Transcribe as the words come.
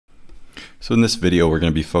So in this video, we're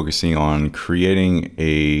going to be focusing on creating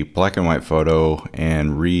a black and white photo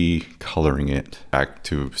and recoloring it back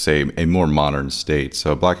to, say, a more modern state.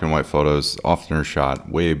 So black and white photos often are shot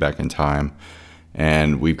way back in time,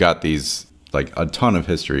 and we've got these, like, a ton of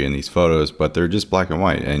history in these photos, but they're just black and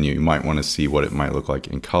white, and you might want to see what it might look like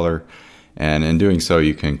in color. And in doing so,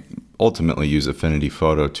 you can ultimately use Affinity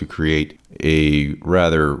Photo to create a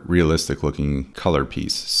rather realistic looking color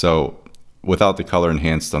piece. So without the color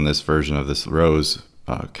enhanced on this version of this rose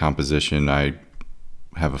composition, I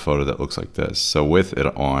have a photo that looks like this. So with it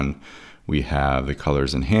on, we have the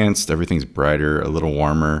colors enhanced, everything's brighter, a little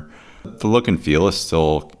warmer. The look and feel is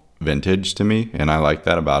still vintage to me, and I like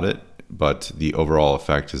that about it, but the overall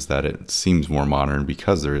effect is that it seems more modern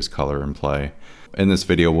because there is color in play. In this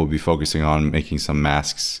video, we'll be focusing on making some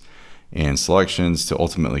masks and selections to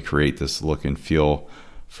ultimately create this look and feel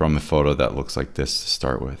from a photo that looks like this to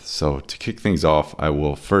start with. So to kick things off, I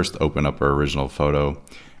will first open up our original photo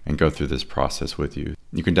and go through this process with you.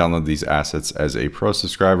 You can download these assets as a pro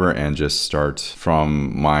subscriber and just start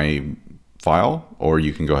from my file, or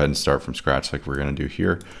you can go ahead and start from scratch like we're gonna do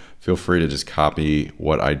here. Feel free to just copy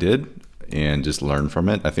what I did and just learn from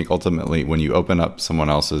it. I think ultimately when you open up someone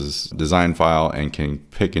else's design file and can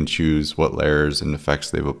pick and choose what layers and effects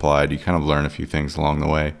they've applied, you kind of learn a few things along the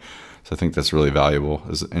way. So I think that's really valuable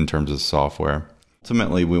in terms of software.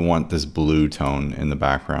 Ultimately, we want this blue tone in the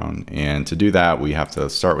background. And to do that, we have to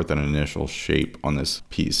start with an initial shape on this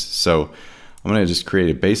piece. So I'm gonna just create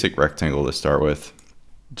a basic rectangle to start with,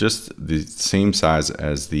 just the same size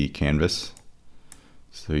as the canvas.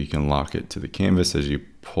 So you can lock it to the canvas as you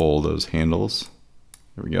pull those handles.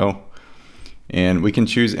 There we go. And we can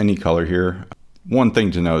choose any color here. One thing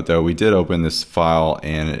to note though, we did open this file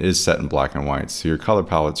and it is set in black and white. So your color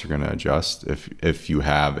palettes are going to adjust. If you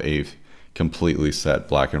have a completely set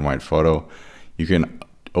black and white photo, you can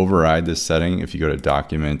override this setting if you go to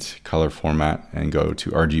Document, Color Format, and go to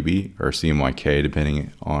RGB or CMYK,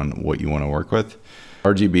 depending on what you want to work with.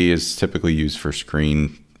 RGB is typically used for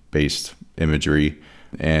screen-based imagery,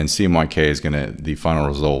 and CMYK is the final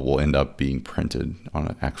result will end up being printed on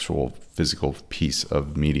an actual physical piece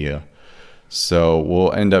of media. So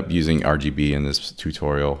we'll end up using RGB in this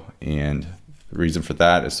tutorial, and the reason for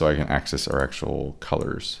that is so I can access our actual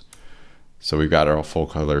colors. So we've got our full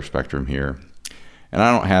color spectrum here. And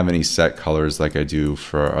I don't have any set colors like I do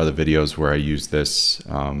for other videos where I use this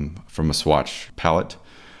from a swatch palette,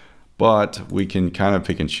 but we can kind of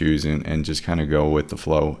pick and choose and just kind of go with the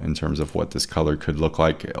flow in terms of what this color could look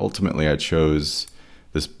like. Ultimately, I chose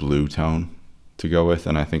this blue tone to go with,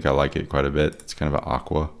 and I think I like it quite a bit. It's kind of an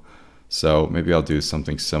aqua. So maybe I'll do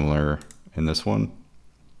something similar in this one.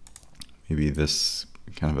 Maybe this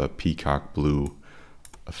kind of a peacock blue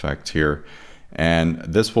effect here. And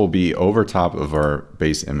this will be over top of our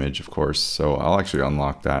base image, of course. So I'll actually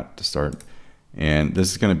unlock that to start. And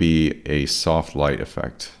this is going to be a soft light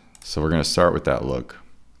effect. So we're going to start with that look.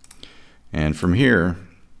 And from here,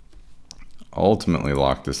 I'll ultimately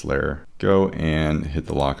lock this layer. Go and hit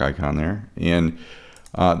the lock icon there. And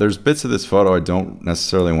there's bits of this photo I don't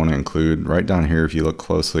necessarily want to include. Right down here, if you look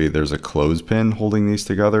closely, there's a clothespin holding these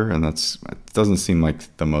together, and it doesn't seem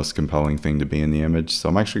like the most compelling thing to be in the image. So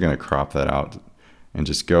I'm actually going to crop that out and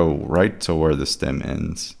just go right to where the stem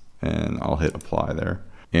ends, and I'll hit apply there.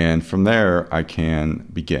 And from there, I can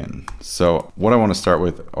begin. So what I want to start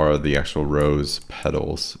with are the actual rose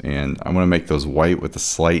petals, and I'm going to make those white with a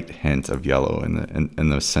slight hint of yellow in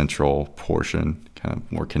the central portion, kind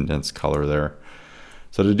of more condensed color there.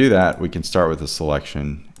 So to do that, we can start with a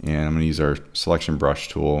selection, and I'm going to use our selection brush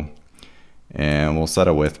tool, and we'll set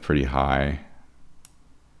a width pretty high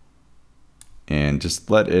and just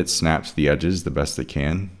let it snap to the edges the best it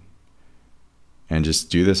can, and just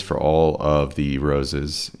do this for all of the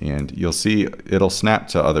roses. And you'll see it'll snap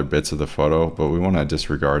to other bits of the photo, but we want to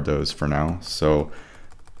disregard those for now. So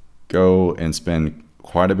go and spend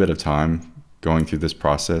quite a bit of time going through this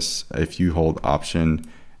process. If you hold Option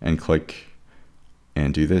and click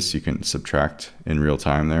and do this, you can subtract in real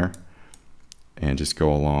time there and just go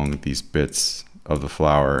along these bits of the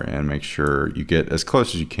flower and make sure you get as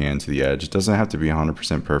close as you can to the edge. It doesn't have to be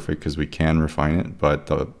 100% perfect because we can refine it, but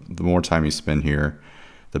the more time you spend here,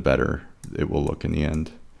 the better it will look in the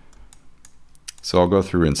end. So I'll go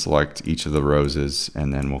through and select each of the roses,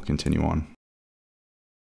 and then we'll continue on.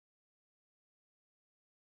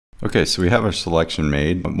 Okay, so we have our selection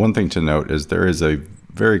made. One thing to note is there is a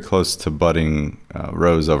very close to budding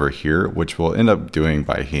rose over here, which we'll end up doing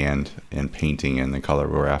by hand and painting in the color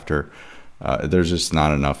we're after. There's just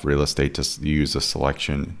not enough real estate to use a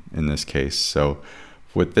selection in this case. So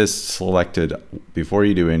with this selected, before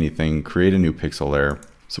you do anything, create a new pixel layer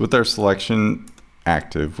So with our selection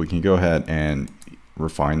active, we can go ahead and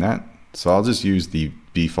refine that. So I'll just use the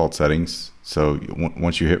default settings. So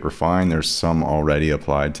once you hit refine, there's some already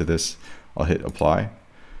applied to this. I'll hit apply,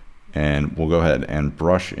 and we'll go ahead and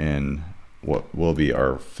brush in what will be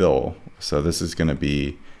our fill. So this is going to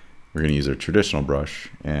be, we're going to use our traditional brush,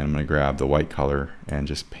 and I'm going to grab the white color and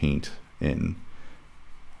just paint in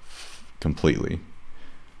completely.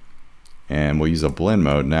 And we'll use a blend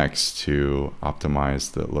mode next to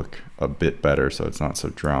optimize the look a bit better so it's not so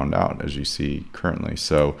drowned out as you see currently.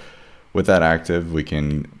 So with that active, we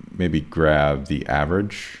can maybe grab the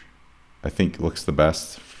average. I think looks the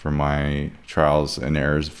best for my trials and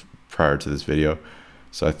errors prior to this video.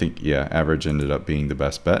 So I think, yeah, average ended up being the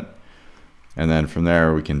best bet. And then from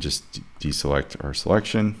there, we can just deselect our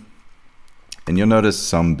selection. And you'll notice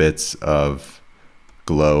some bits of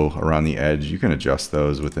glow around the edge. You can adjust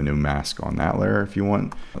those with a new mask on that layer if you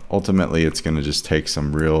want. Ultimately, it's going to just take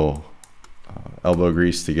some real elbow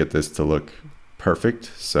grease to get this to look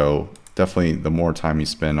perfect. So definitely the more time you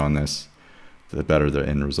spend on this, the better the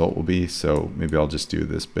end result will be. So maybe I'll just do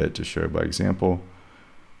this bit to show by example.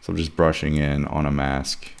 So I'm just brushing in on a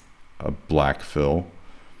mask, a black fill,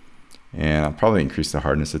 and I'll probably increase the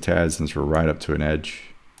hardness a tad since we're right up to an edge.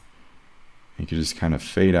 You can just kind of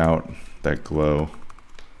fade out that glow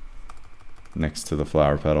next to the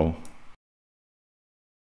flower petal.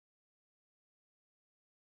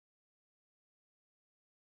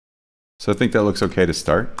 So I think that looks okay to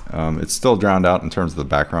start. It's still drowned out in terms of the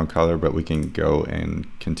background color, but we can go and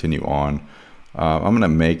continue on. I'm going to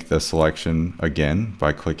make the selection again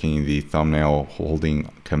by clicking the thumbnail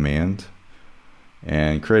holding command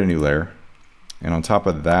and create a new layer. And on top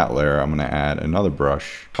of that layer, I'm going to add another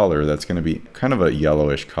brush color that's going to be kind of a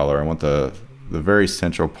yellowish color. I want the very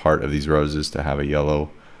central part of these roses to have a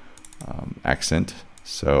yellow accent.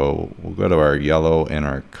 So we'll go to our yellow and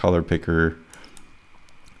our color picker.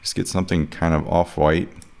 Just get something kind of off-white.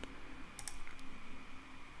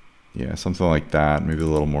 Yeah, something like that, maybe a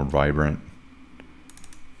little more vibrant.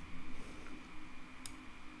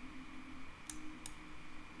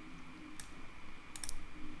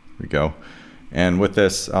 There we go. And with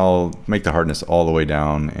this, I'll make the hardness all the way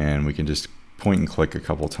down, and we can just point and click a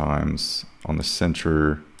couple times on the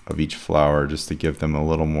center of each flower just to give them a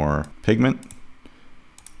little more pigment.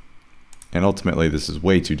 And ultimately this is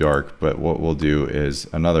way too dark, but what we'll do is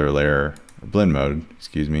another layer, blend mode,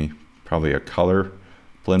 excuse me, probably a color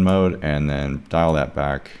blend mode, and then dial that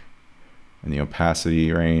back in the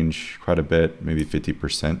opacity range quite a bit, maybe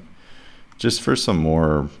 50%, just for some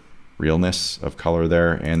more realness of color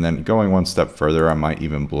there. And then going one step further, I might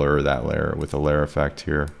even blur that layer with a layer effect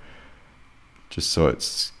here, just so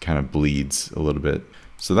it's kind of bleeds a little bit.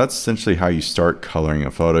 So that's essentially how you start coloring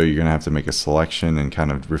a photo. You're gonna have to make a selection and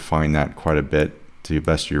kind of refine that quite a bit to the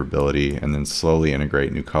best of your ability, and then slowly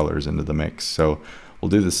integrate new colors into the mix. So we'll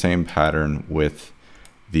do the same pattern with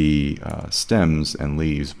the stems and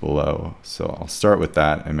leaves below. So I'll start with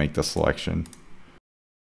that and make the selection.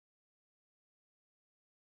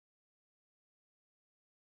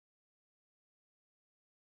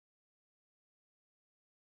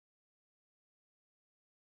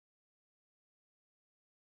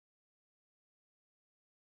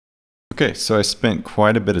 Okay, so I spent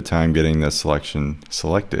quite a bit of time getting the selection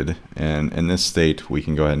selected, and in this state we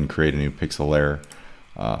can go ahead and create a new pixel layer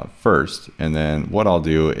first, and then what I'll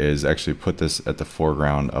do is actually put this at the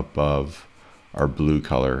foreground above our blue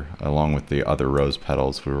color along with the other rose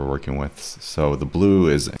petals we were working with. So the blue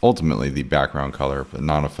is ultimately the background color, but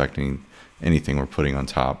not affecting anything we're putting on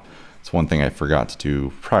top. It's one thing I forgot to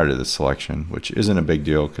do prior to this selection, which isn't a big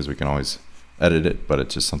deal because we can always edit it, but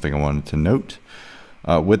it's just something I wanted to note.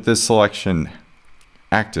 With this selection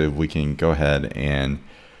active, we can go ahead and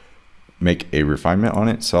make a refinement on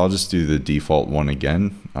it. So I'll just do the default one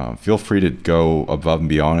again. Feel free to go above and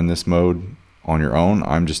beyond in this mode on your own.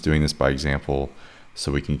 I'm just doing this by example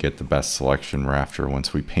so we can get the best selection we're after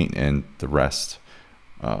once we paint in the rest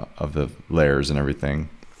of the layers and everything.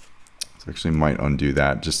 So actually might undo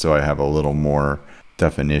that just so I have a little more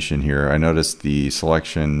definition here. I noticed the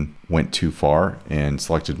selection went too far and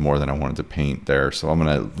selected more than I wanted to paint there. So I'm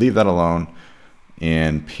going to leave that alone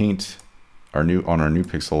and paint our new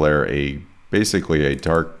pixel layer basically a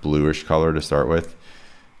dark bluish color to start with,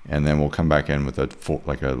 and then we'll come back in with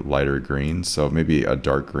like a lighter green. So maybe a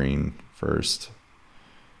dark green first.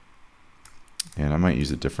 And I might use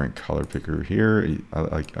a different color picker here.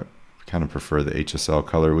 I kind of prefer the HSL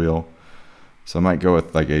color wheel. So I might go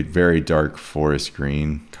with like a very dark forest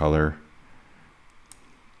green color,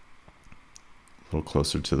 a little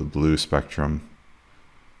closer to the blue spectrum,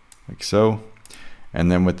 like so.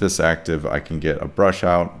 And then with this active, I can get a brush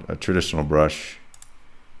out, a traditional brush,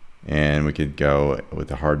 and we could go with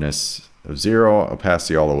the hardness of 0,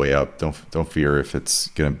 opacity all the way up. Don't fear if it's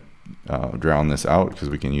gonna drown this out, because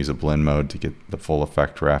we can use a blend mode to get the full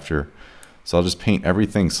effect after. So I'll just paint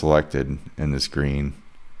everything selected in this green.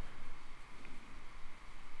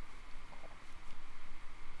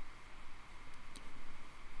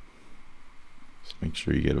 Just make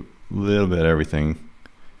sure you get a little bit of everything.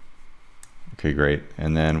 Okay, great.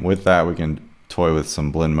 And then with that, we can toy with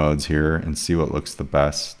some blend modes here and see what looks the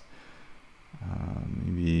best.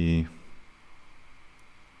 Maybe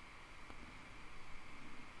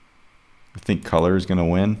I think color is going to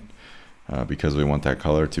win because we want that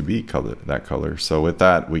color to be that color. So with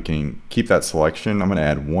that, we can keep that selection. I'm going to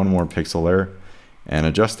add one more pixel layer and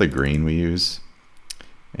adjust the green we use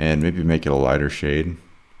and maybe make it a lighter shade.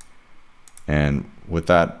 And with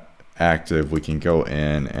that active, we can go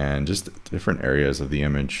in and just different areas of the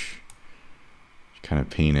image, kind of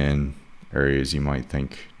paint in areas you might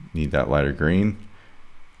think need that lighter green.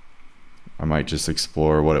 I might just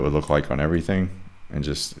explore what it would look like on everything and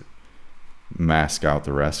just mask out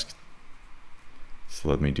the rest. So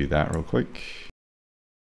let me do that real quick.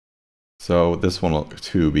 So this one will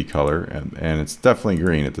too be color, and it's definitely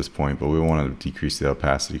green at this point, but we want to decrease the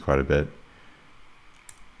opacity quite a bit.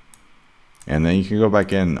 And then you can go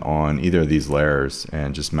back in on either of these layers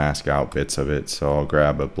and just mask out bits of it. So I'll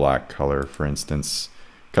grab a black color, for instance,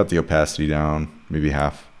 cut the opacity down, maybe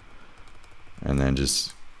half, and then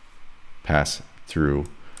just pass through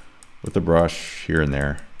with the brush here and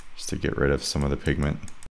there just to get rid of some of the pigment.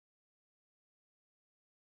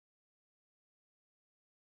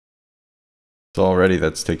 So already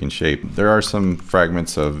that's taken shape. There are some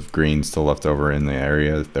fragments of green still left over in the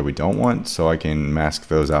area that we don't want, so I can mask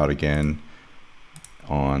those out again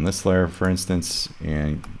on this layer, for instance,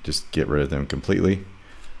 and just get rid of them completely.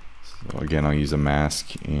 So again, I'll use a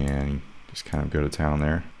mask and just kind of go to town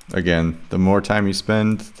there. Again, the more time you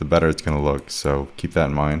spend, the better it's going to look, so keep that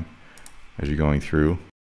in mind as you're going through.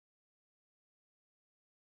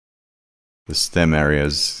 The stem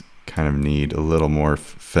areas kind of need a little more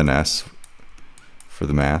finesse for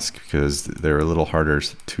the mask because they're a little harder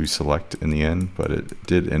to select in the end, but it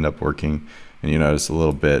did end up working. And you notice a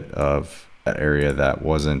little bit of that area that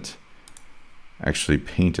wasn't actually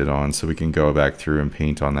painted on, so we can go back through and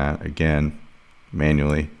paint on that again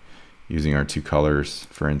manually using our two colors,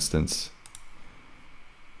 for instance,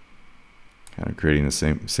 kind of creating the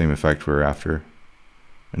same effect we were after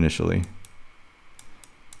initially.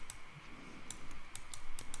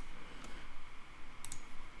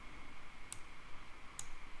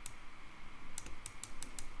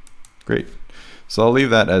 Great. So I'll leave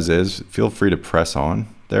that as is. Feel free to press on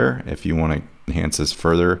there if you want to enhance this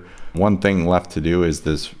further. One thing left to do is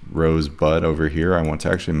this rose bud over here. I want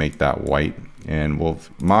to actually make that white, and we'll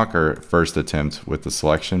mock our first attempt with the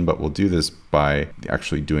selection, but we'll do this by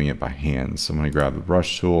actually doing it by hand. So I'm going to grab the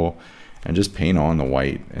brush tool and just paint on the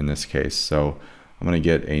white in this case. So I'm going to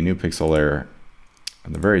get a new pixel layer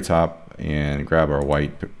on the very top and grab our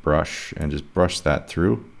white brush and just brush that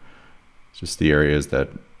through just the areas that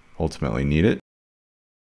ultimately need it.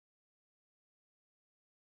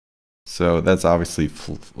 So that's obviously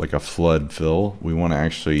like a flood fill. We want to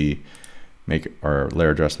actually make our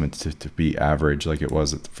layer adjustment to be average like it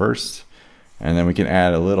was at the first. And then we can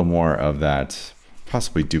add a little more of that,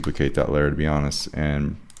 possibly duplicate that layer to be honest,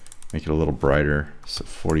 and make it a little brighter, so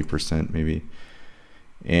 40% maybe.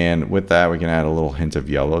 And with that we can add a little hint of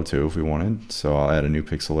yellow too if we wanted. So I'll add a new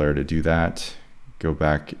pixel layer to do that. Go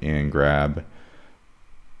back and grab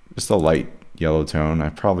just a light yellow tone. I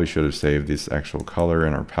probably should have saved this actual color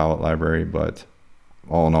in our palette library, but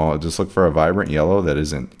all in all, just look for a vibrant yellow that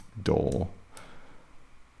isn't dull,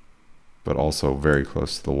 but also very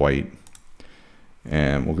close to the white.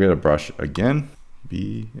 And we'll get a brush again,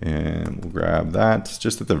 B, and we'll grab that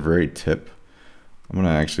just at the very tip. I'm going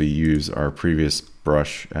to actually use our previous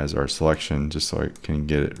brush as our selection just so I can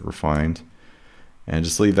get it refined, and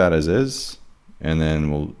just leave that as is. And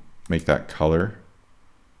then we'll make that color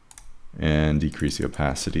and decrease the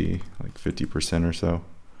opacity like 50% or so,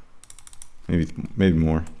 maybe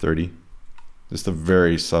more, 30. Just a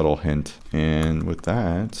very subtle hint. And with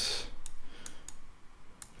that,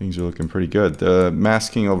 things are looking pretty good. The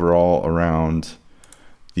masking overall around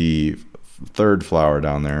the third flower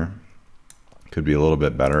down there could be a little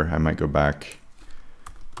bit better. I might go back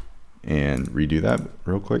and redo that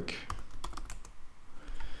real quick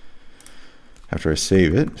after I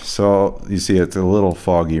save it. So you see it's a little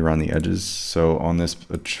foggy around the edges. So on this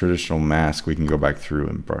traditional mask, we can go back through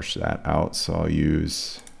and brush that out. So I'll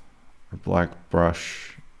use a black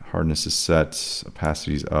brush, Hardness is set,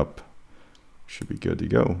 opacity's up. Should be good to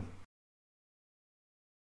go.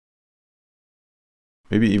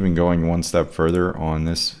 Maybe even going one step further on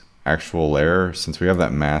this actual layer, since we have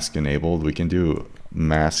that mask enabled, we can do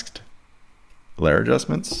masked layer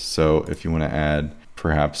adjustments. So if you want to add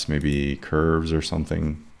perhaps maybe curves or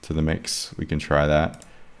something to the mix, we can try that.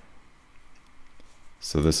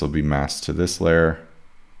 So this will be masked to this layer.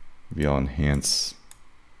 Maybe I'll enhance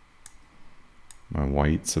my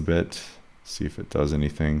whites a bit, see if it does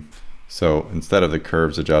anything. So instead of the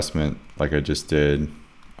curves adjustment like I just did,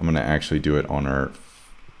 I'm going to actually do it on our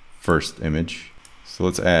first image. So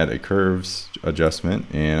let's add a curves adjustment,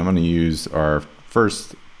 and I'm going to use our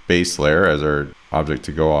first base layer as our object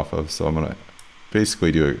to go off of. So I'm going to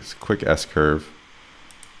basically do a quick S curve,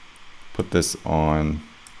 put this on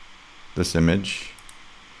this image,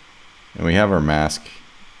 and we have our mask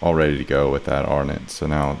all ready to go with that on it. So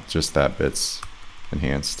now just that bit's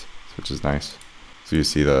enhanced, which is nice. So you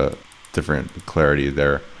see the different clarity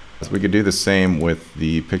there. So we could do the same with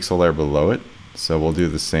the pixel layer below it. So we'll do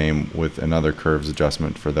the same with another curves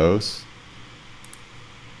adjustment for those.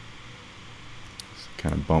 Just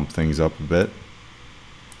kind of bump things up a bit.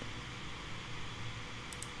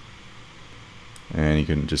 And you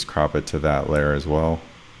can just crop it to that layer as well.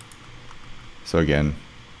 So again,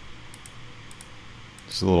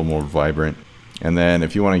 just a little more vibrant. And then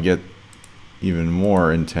if you want to get even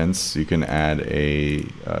more intense, you can add a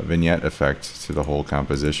vignette effect to the whole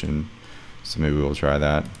composition. So maybe we'll try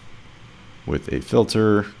that with a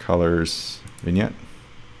filter, colors, vignette.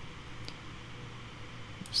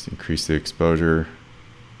 Just increase the exposure,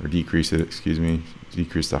 or decrease it, excuse me,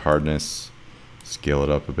 decrease the hardness, scale it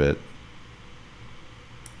up a bit.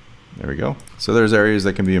 There we go. So there's areas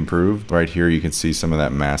that can be improved. Right here you can see some of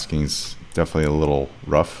that masking's definitely a little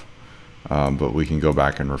rough, but we can go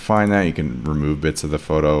back and refine that. You can remove bits of the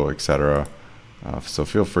photo, etc. So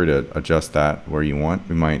feel free to adjust that where you want.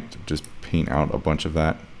 We might just paint out a bunch of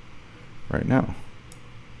that right now.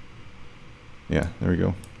 Yeah, there we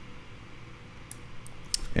go.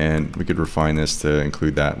 And we could refine this to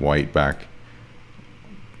include that white back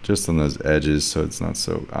just on those edges so it's not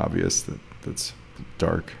so obvious that that's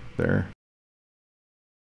dark there.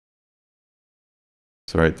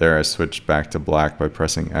 So right there I switched back to black by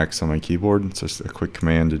pressing X on my keyboard. It's just a quick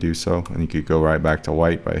command to do so, and you could go right back to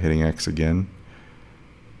white by hitting X again.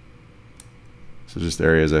 So just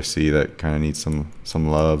areas I see that kind of need some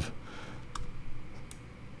love.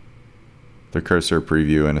 The cursor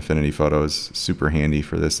preview in Affinity Photo is super handy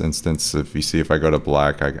for this instance. If you see, if I go to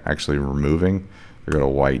black, I'm actually removing. If I go to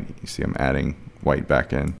white, you see I'm adding white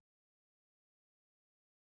back in.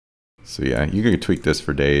 So yeah, you can tweak this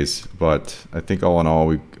for days, but I think all in all,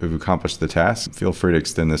 we've accomplished the task. Feel free to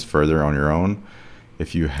extend this further on your own.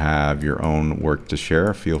 If you have your own work to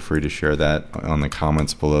share, feel free to share that on the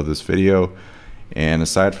comments below this video. And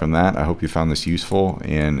aside from that, I hope you found this useful.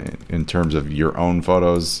 And in terms of your own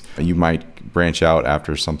photos, you might branch out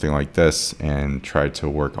after something like this and try to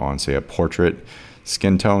work on, say, a portrait.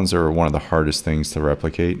 Skin tones are one of the hardest things to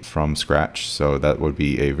replicate from scratch. So that would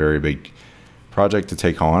be a very big project to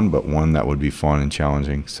take on, but one that would be fun and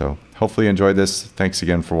challenging. So hopefully you enjoyed this. Thanks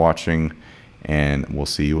again for watching, and we'll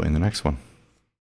see you in the next one.